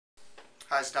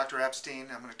Hi, it's Dr. Epstein.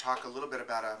 I'm going to talk a little bit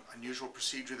about an unusual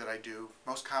procedure that I do,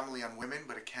 most commonly on women,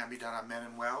 but it can be done on men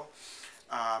as well,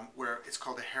 where it's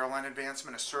called a hairline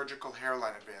advancement, a surgical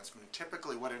hairline advancement. And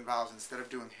typically what it involves, instead of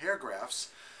doing hair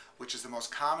grafts, which is the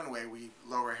most common way we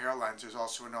lower hairlines, there's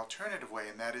also an alternative way,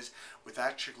 and that is with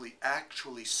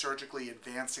actually surgically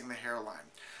advancing the hairline.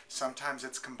 Sometimes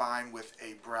it's combined with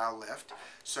a brow lift,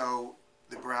 so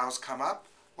the brows come up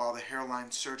while the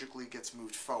hairline surgically gets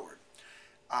moved forward.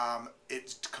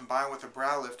 It's combined with a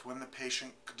brow lift when the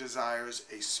patient desires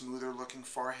a smoother looking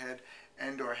forehead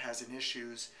and or has an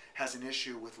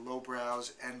issue with low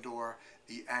brows and or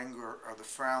the anger or the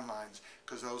frown lines,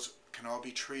 because those can all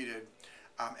be treated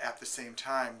at the same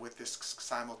time with this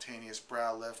simultaneous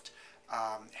brow lift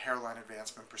hairline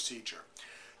advancement procedure.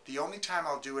 The only time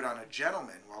I'll do it on a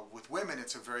gentleman, well, with women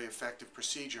it's a very effective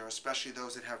procedure, especially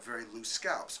those that have very loose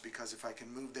scalps, because if I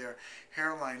can move their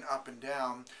hairline up and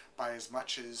down by as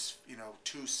much as,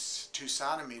 2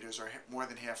 centimeters or more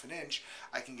than half an inch,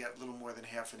 I can get a little more than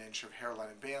half an inch of hairline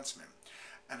advancement.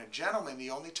 And a gentleman, the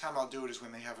only time I'll do it is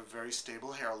when they have a very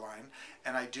stable hairline.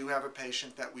 And I do have a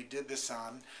patient that we did this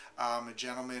on, a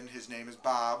gentleman, his name is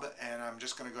Bob, and I'm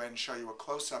just going to go ahead and show you a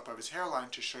close-up of his hairline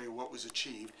to show you what was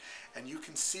achieved. And you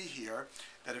can see here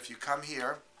that if you come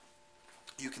here,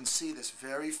 you can see this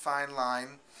very fine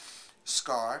line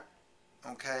scar,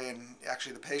 okay, and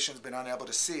actually the patient's been unable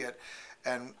to see it.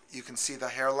 And you can see the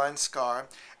hairline scar,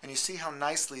 and you see how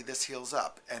nicely this heals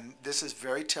up. And this is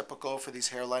very typical for these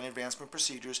hairline advancement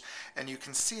procedures, and you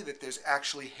can see that there's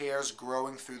actually hairs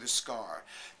growing through the scar.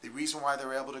 The reason why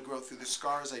they're able to grow through the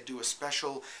scar is I do a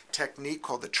special technique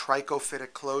called the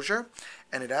trichophytic closure,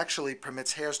 and it actually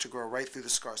permits hairs to grow right through the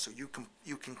scar. So you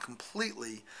can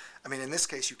completely, in this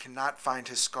case you cannot find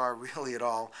his scar really at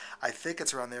all. I think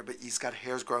it's around there, but he's got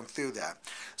hairs growing through that.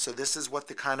 So this is what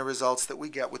the kind of results that we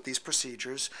get with these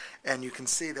procedures, and you can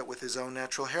see that with his own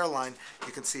natural hairline,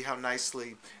 you can see how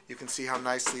nicely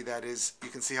that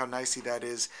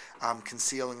is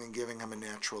concealing and giving him a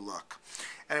natural look.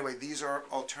 Anyway, these are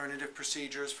alternative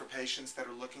procedures for patients that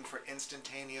are looking for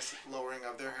instantaneous lowering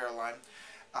of their hairline,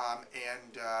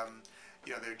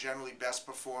 they're generally best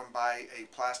performed by a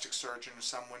plastic surgeon or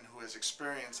someone who has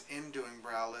experience in doing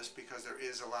brow lifts, because there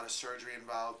is a lot of surgery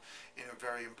involved in a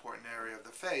very important area of the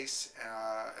face,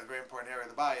 a very important area of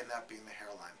the body, and that being the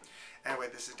hairline. Anyway,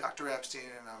 this is Dr. Epstein,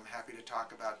 and I'm happy to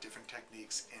talk about different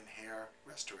techniques in hair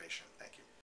restoration. Thank you.